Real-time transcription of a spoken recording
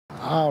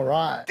All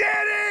right.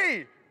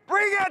 Danny!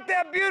 Bring out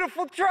that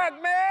beautiful truck,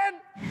 man!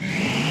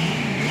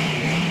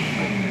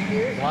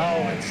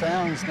 Wow, it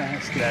sounds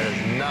nasty. That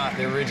is not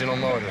the original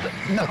motor.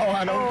 No,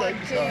 I don't think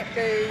it so. can't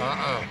be.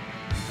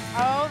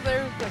 Oh,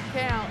 there's the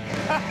count.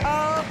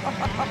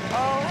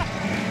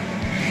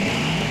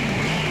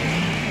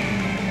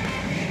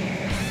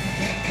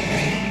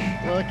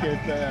 Look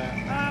at that.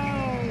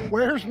 Oh.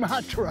 Where's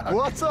my truck?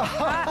 What's up?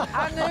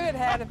 I knew it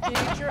had a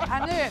future.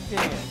 I knew it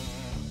did.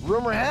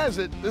 Rumor has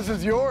it, this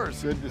is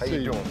yours. Good to How see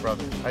you you. doing,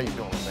 brother? How you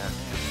doing, man?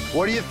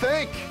 What do you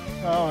think?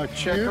 Oh, it's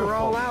Check beautiful. her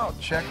all out.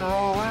 Check her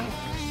all out.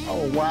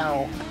 Oh,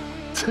 wow.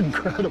 It's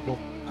incredible.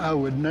 I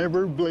would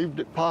never have believed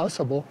it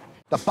possible.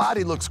 The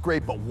body looks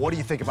great, but what do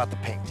you think about the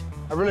paint?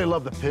 I really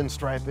love the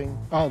pinstriping.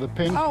 Oh, the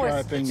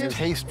pinstriping it's is...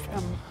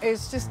 Tasteful.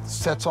 It's just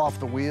Sets off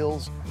the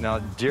wheels. Now,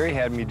 Jerry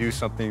had me do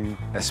something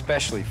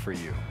especially for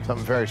you.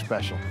 Something very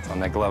special. It's on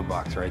that glove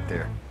box right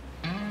there.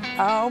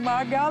 oh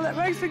my God, that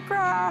makes me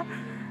cry.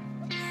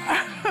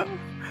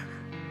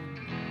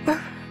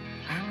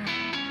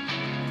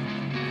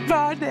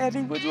 My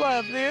daddy would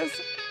love this.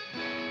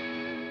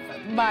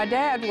 My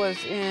dad was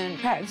in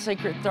Patton's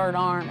secret Third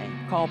Army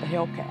called the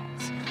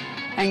Hellcats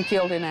and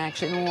killed in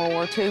action in World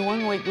War II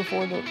 1 week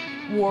before the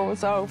war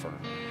was over.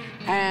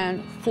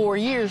 And for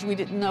years, we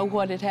didn't know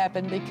what had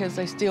happened because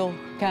they still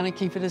kind of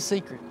keep it a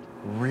secret.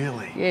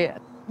 Really? Yeah.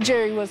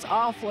 Jerry was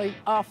awfully,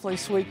 awfully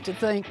sweet to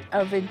think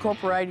of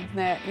incorporating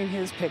that in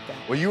his pickup.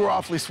 Well, you were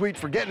awfully sweet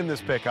for getting in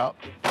this pickup.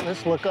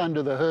 Let's look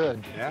under the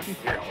hood. Yeah?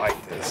 You're gonna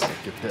like this.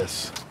 Look at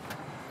this.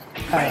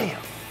 Bam!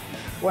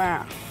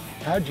 Wow.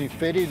 How'd you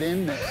fit it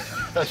in there?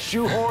 A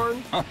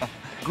shoehorn.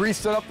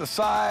 Greased it up the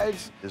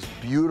sides. This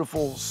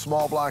beautiful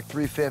small block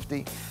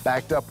 350,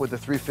 backed up with a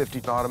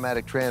 350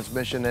 automatic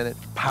transmission in it.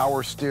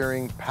 Power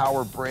steering,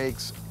 power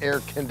brakes, air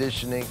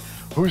conditioning.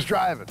 Who's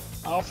driving?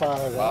 I'll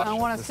fire it up. I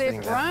want to This see if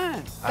thing it now.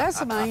 runs. That's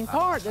the main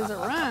part. Does it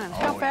run?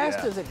 How Oh, fast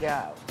yeah. does it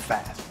go?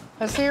 Fast.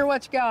 Let's hear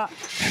what you got.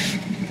 He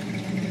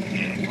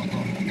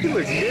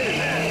looks good in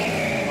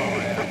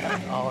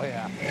that. Oh,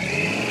 yeah.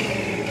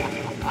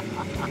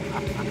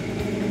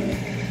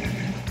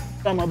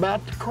 I'm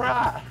about to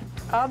cry.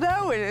 I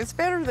know it. It's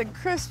better than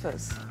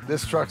Christmas.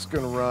 This truck's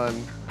gonna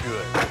run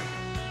good.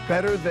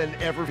 Better than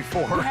ever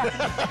before.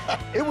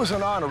 It was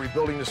an honor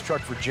rebuilding this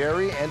truck for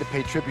Jerry and to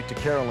pay tribute to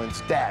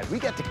Carolyn's dad. We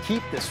got to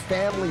keep this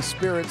family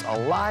spirits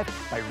alive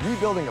by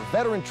rebuilding a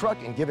veteran truck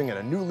and giving it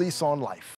a new lease on life.